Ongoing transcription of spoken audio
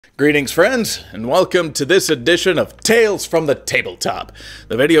Greetings, friends, and welcome to this edition of Tales from the Tabletop,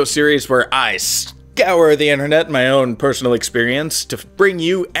 the video series where I scour the internet in my own personal experience to bring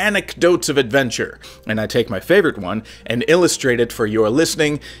you anecdotes of adventure, and I take my favorite one and illustrate it for your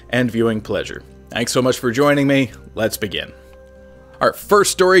listening and viewing pleasure. Thanks so much for joining me. Let's begin. Our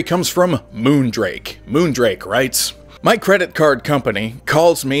first story comes from Moondrake. Moondrake writes, "My credit card company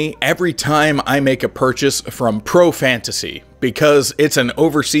calls me every time I make a purchase from Pro Fantasy because it's an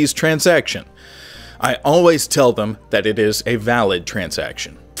overseas transaction. I always tell them that it is a valid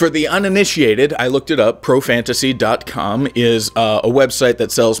transaction. For the uninitiated, I looked it up. Profantasy.com is a website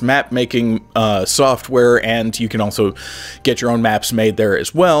that sells map-making software, and you can also get your own maps made there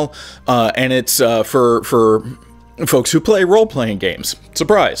as well. And it's for folks who play role-playing games.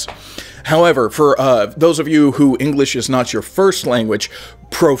 Surprise! However, for those of you who English is not your first language,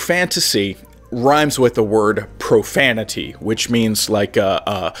 Profantasy rhymes with the word profanity, which means like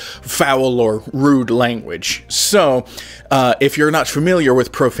foul or rude language. So, if you're not familiar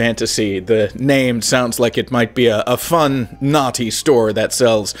with Profantasy, the name sounds like it might be a fun, naughty store that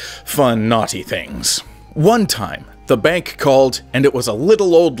sells fun, naughty things. One time, the bank called, and it was a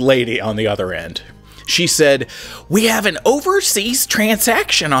little old lady on the other end. She said, "We have an overseas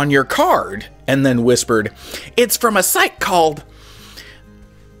transaction on your card," and then whispered, "It's from a site called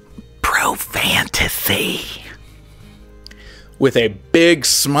Profantasy." With a big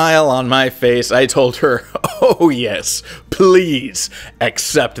smile on my face, I told her, "Oh yes, please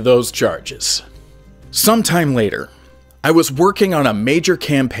accept those charges." Sometime later, I was working on a major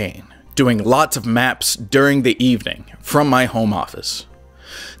campaign, doing lots of maps during the evening from my home office.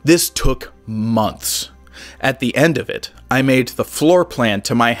 This took months. At the end of it, I made the floor plan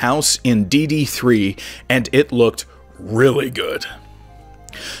to my house in DD3, and it looked really good.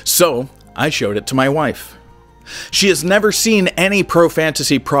 So, I showed it to my wife. She has never seen any Pro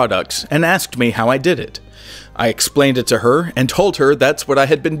Fantasy products and asked me how I did it. I explained it to her and told her that's what I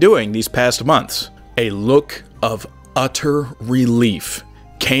had been doing these past months. A look of utter relief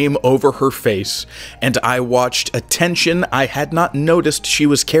came over her face, and I watched a tension I had not noticed she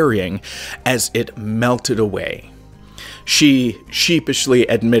was carrying as it melted away. She sheepishly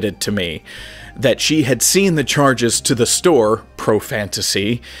admitted to me that she had seen the charges to the store, Pro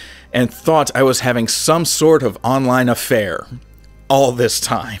Fantasy, and thought I was having some sort of online affair all this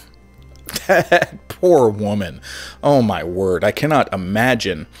time. That poor woman. Oh my word, I cannot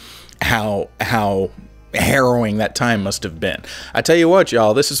imagine how harrowing that time must have been. I tell you what,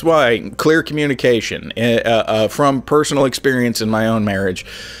 y'all, this is why clear communication, from personal experience in my own marriage,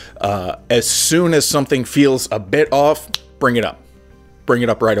 as soon as something feels a bit off, bring it up. Bring it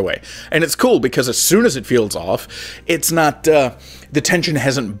up right away. And it's cool because as soon as it feels off, it's not, the tension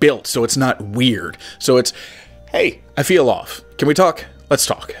hasn't built, so it's not weird. So it's, hey, I feel off. Can we talk? Let's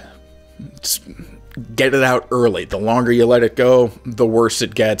talk. Get it out early. The longer you let it go, the worse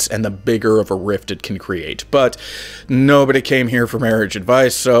it gets, and the bigger of a rift it can create. But nobody came here for marriage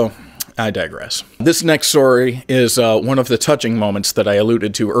advice, so I digress. This next story is one of the touching moments that I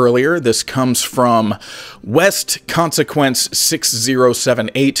alluded to earlier. This comes from West Consequence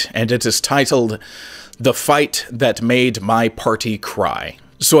 6078, and it is titled, "The Fight That Made My Party Cry."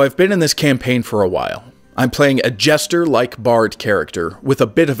 So I've been in this campaign for a while. I'm playing a jester-like bard character with a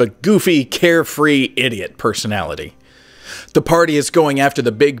bit of a goofy, carefree idiot personality. The party is going after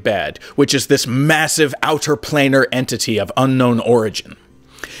the big bad, which is this massive outer planar entity of unknown origin.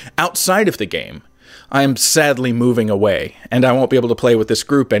 Outside of the game, I am sadly moving away, and I won't be able to play with this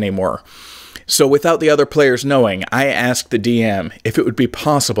group anymore. So without the other players knowing, I asked the DM if it would be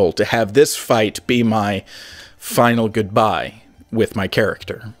possible to have this fight be my final goodbye with my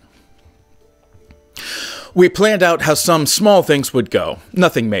character. We planned out how some small things would go,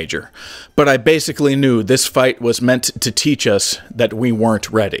 nothing major, but I basically knew this fight was meant to teach us that we weren't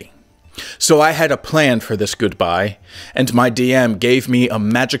ready. So I had a plan for this goodbye, and my DM gave me a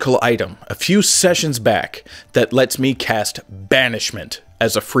magical item a few sessions back that lets me cast Banishment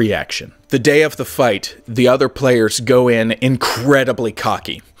as a free action. The day of the fight, the other players go in incredibly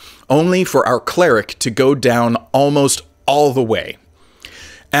cocky, only for our cleric to go down almost all the way.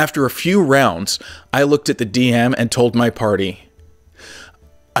 After a few rounds, I looked at the DM and told my party,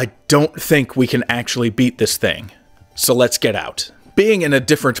 "I don't think we can actually beat this thing, so let's get out." Being in a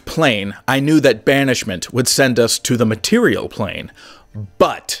different plane, I knew that banishment would send us to the material plane,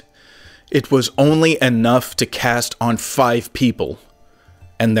 but it was only enough to cast on 5 people,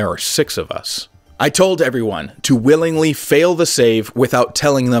 and there are 6 of us. I told everyone to willingly fail the save without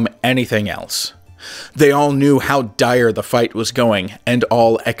telling them anything else. They all knew how dire the fight was going, and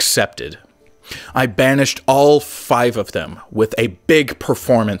all accepted. I banished all 5 of them with a big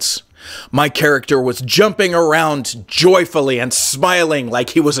performance. My character was jumping around joyfully and smiling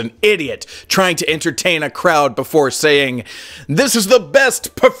like he was an idiot trying to entertain a crowd before saying, "This is the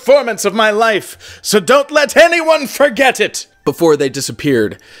best performance of my life, so don't let anyone forget it!" Before they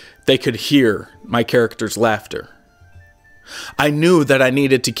disappeared, they could hear my character's laughter. I knew that I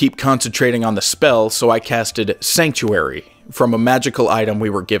needed to keep concentrating on the spell, so I casted Sanctuary from a magical item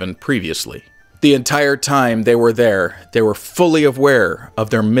we were given previously. The entire time they were there, they were fully aware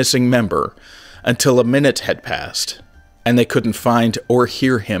of their missing member until a minute had passed, and they couldn't find or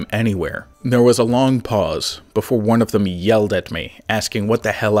hear him anywhere. There was a long pause before one of them yelled at me, asking what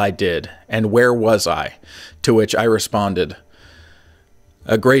the hell I did and where was I, to which I responded,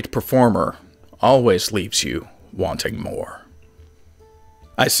 "A great performer always leaves you wanting more."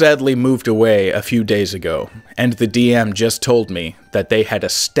 I sadly moved away a few days ago, and the DM just told me that they had a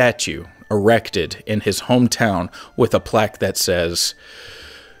statue erected in his hometown with a plaque that says,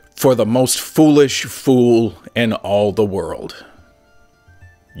 "For the most foolish fool in all the world,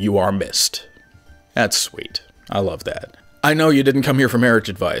 you are missed." That's sweet. I love that. I know you didn't come here for marriage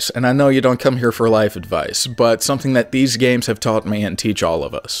advice, and I know you don't come here for life advice, but something that these games have taught me and teach all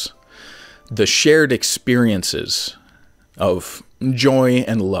of us. The shared experiences of joy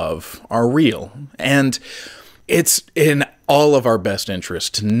and love are real, and it's in all of our best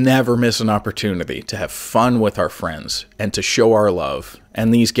interest to never miss an opportunity to have fun with our friends and to show our love,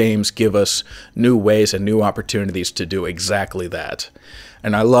 and these games give us new ways and new opportunities to do exactly that.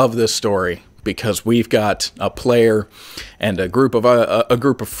 And I love this story because we've got a player and a group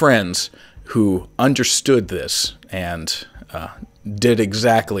of friends who understood this and did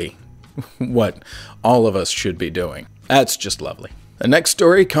exactly what all of us should be doing. That's just lovely. The next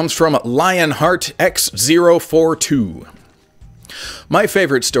story comes from Lionheart X042. My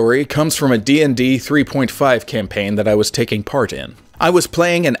favorite story comes from a D&D 3.5 campaign that I was taking part in. I was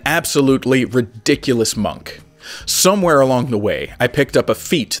playing an absolutely ridiculous monk. Somewhere along the way, I picked up a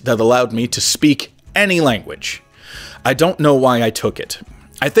feat that allowed me to speak any language. I don't know why I took it.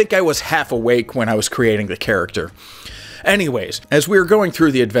 I think I was half awake when I was creating the character. Anyways, as we were going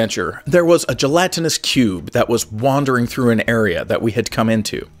through the adventure, there was a gelatinous cube that was wandering through an area that we had come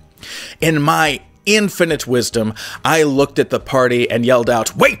into. In my infinite wisdom, I looked at the party and yelled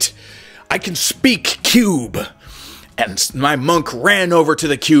out, "Wait! I can speak cube!" And my monk ran over to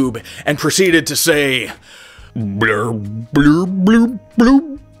the cube and proceeded to say, "Blurb, blurb, blurb,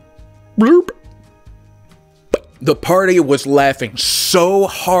 blurb, blurb." The party was laughing so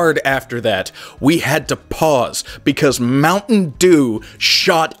hard after that, we had to pause because Mountain Dew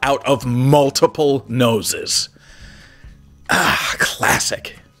shot out of multiple noses. Ah,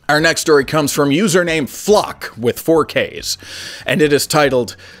 classic. Our next story comes from username Flock with 4 Ks, and it is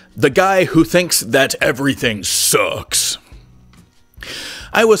titled, "The Guy Who Thinks That Everything Sucks."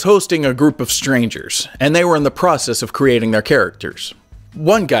 I was hosting a group of strangers, and they were in the process of creating their characters.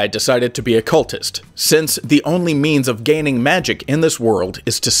 One guy decided to be a cultist, since the only means of gaining magic in this world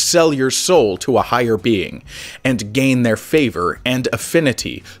is to sell your soul to a higher being, and gain their favor and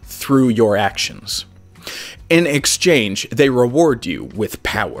affinity through your actions. In exchange, they reward you with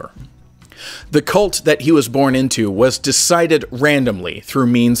power. The cult that he was born into was decided randomly through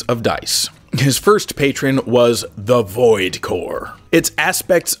means of dice. His first patron was the Void Core. Its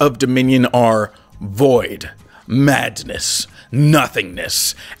aspects of dominion are void, madness,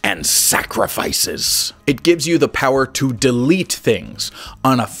 nothingness, and sacrifices. It gives you the power to delete things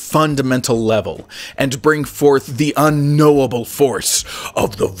on a fundamental level and bring forth the unknowable force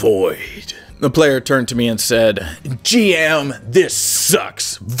of the void. The player turned to me and said, "GM, this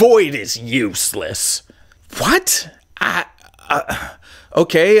sucks. Void is useless." What?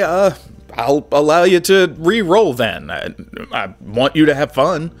 Okay, I'll allow you to re-roll then. I want you to have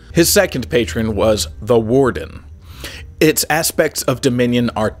fun. His second patron was the Warden. Its aspects of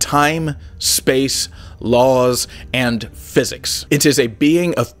dominion are time, space, laws, and physics. It is a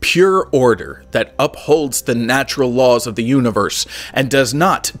being of pure order that upholds the natural laws of the universe and does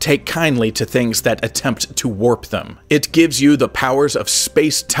not take kindly to things that attempt to warp them. It gives you the powers of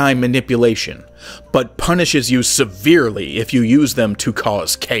space-time manipulation, but punishes you severely if you use them to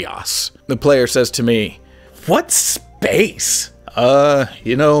cause chaos. The player says to me, "What space?"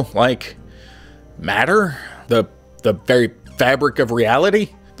 Like matter? The very fabric of reality?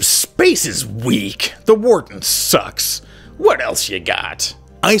 Space is weak. The Warden sucks. What else you got?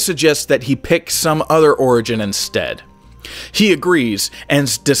 I suggest that he pick some other origin instead. He agrees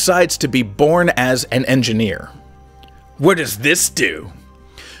and decides to be born as an engineer. What does this do?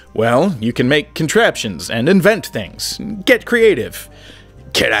 Well, you can make contraptions and invent things. Get creative.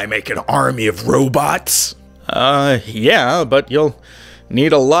 Can I make an army of robots? Yeah, but you'll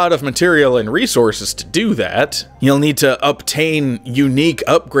need a lot of material and resources to do that. You'll need to obtain unique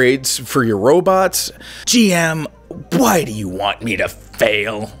upgrades for your robots. GM, why do you want me to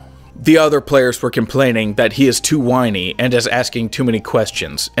fail? The other players were complaining that he is too whiny and is asking too many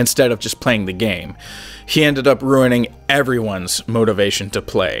questions instead of just playing the game. He ended up ruining everyone's motivation to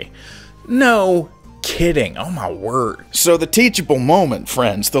play. No kidding, oh my word. So the teachable moment,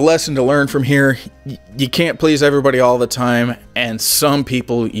 friends, the lesson to learn from here, you can't please everybody all the time, and some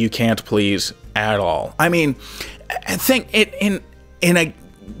people you can't please at all. I mean, I think in a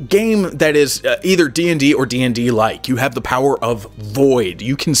game that is either D&D or D&D-like, you have the power of void.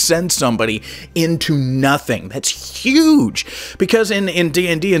 You can send somebody into nothing. That's huge, because in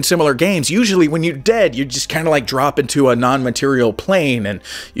D&D and similar games, usually when you're dead, you just kind of like drop into a non-material plane, and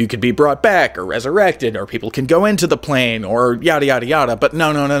you could be brought back or resurrected, or people can go into the plane, or yada yada yada. But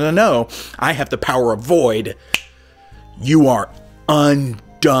no. I have the power of void. You are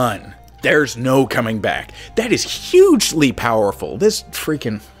undone. There's no coming back. That is hugely powerful. This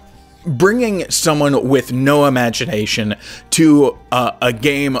freaking... Bringing someone with no imagination to a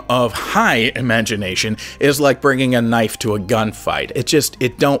game of high imagination is like bringing a knife to a gunfight.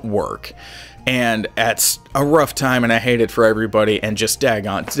 It don't work. And it's a rough time, and I hate it for everybody, and just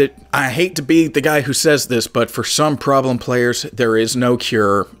daggone. I hate to be the guy who says this, but for some problem players, there is no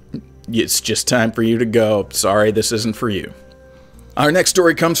cure. It's just time for you to go. Sorry, this isn't for you. Our next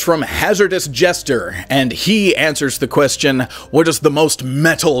story comes from Hazardous Jester, and he answers the question, what is the most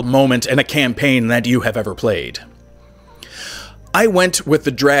metal moment in a campaign that you have ever played? I went with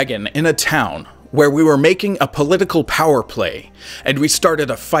the dragon in a town where we were making a political power play, and we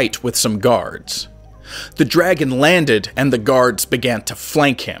started a fight with some guards. The dragon landed, and the guards began to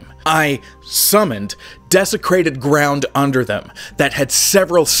flank him. I summoned desecrated ground under them that had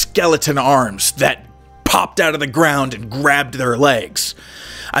several skeleton arms that popped out of the ground and grabbed their legs.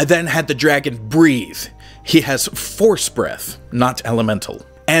 I then had the dragon breathe. He has force breath, not elemental.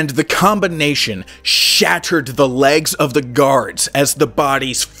 And the combination shattered the legs of the guards as the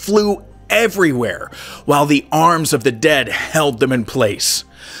bodies flew everywhere, while the arms of the dead held them in place.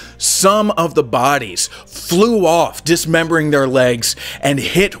 Some of the bodies flew off, dismembering their legs, and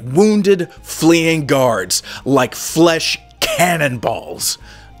hit wounded, fleeing guards like flesh cannonballs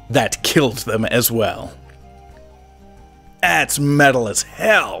that killed them as well. That's metal as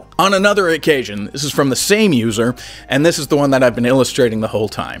hell. On another occasion, this is from the same user, and this is the one that I've been illustrating the whole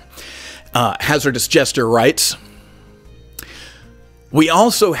time. Hazardous Jester writes, we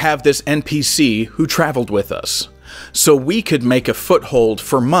also have this NPC who traveled with us, so we could make a foothold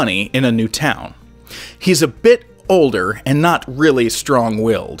for money in a new town. He's a bit older and not really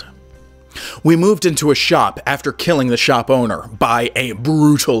strong-willed. We moved into a shop after killing the shop owner by a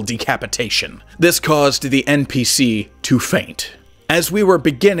brutal decapitation. This caused the NPC to faint. As we were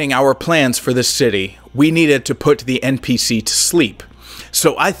beginning our plans for this city, we needed to put the NPC to sleep,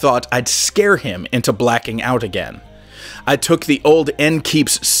 so I thought I'd scare him into blacking out again. I took the old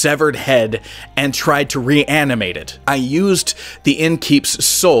innkeep's severed head and tried to reanimate it. I used the innkeep's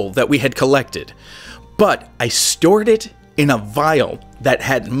soul that we had collected, but I stored it in a vial that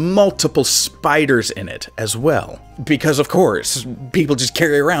had multiple spiders in it as well. Because of course, people just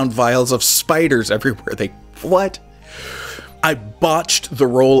carry around vials of spiders everywhere. What? I botched the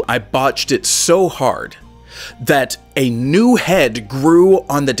roll. I botched it so hard that a new head grew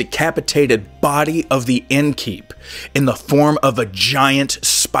on the decapitated body of the innkeep in the form of a giant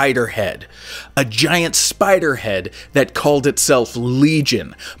spider head. A giant spider head that called itself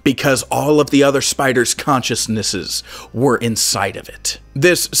Legion because all of the other spiders' consciousnesses were inside of it.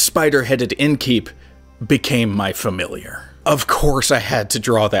 This spider-headed innkeep became my familiar. Of course I had to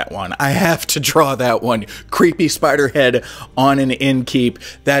draw that one. I have to draw that one. Creepy spider head on an innkeep.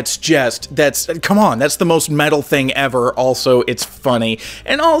 Come on, that's the most metal thing ever. Also, it's funny.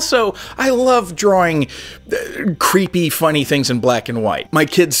 And also, I love drawing creepy, funny things in black and white. My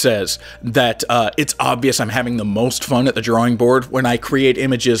kid says that it's obvious I'm having the most fun at the drawing board when I create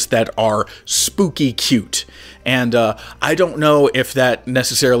images that are spooky cute. And I don't know if that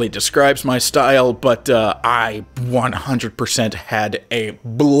necessarily describes my style, but I 100% had a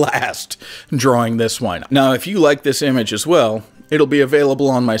blast drawing this one. Now, if you like this image as well, it'll be available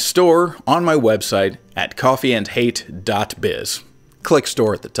on my store on my website at coffeeandhate.biz. Click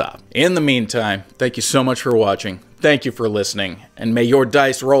store at the top. In the meantime, thank you so much for watching. Thank you for listening, and may your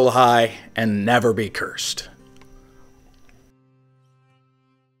dice roll high and never be cursed.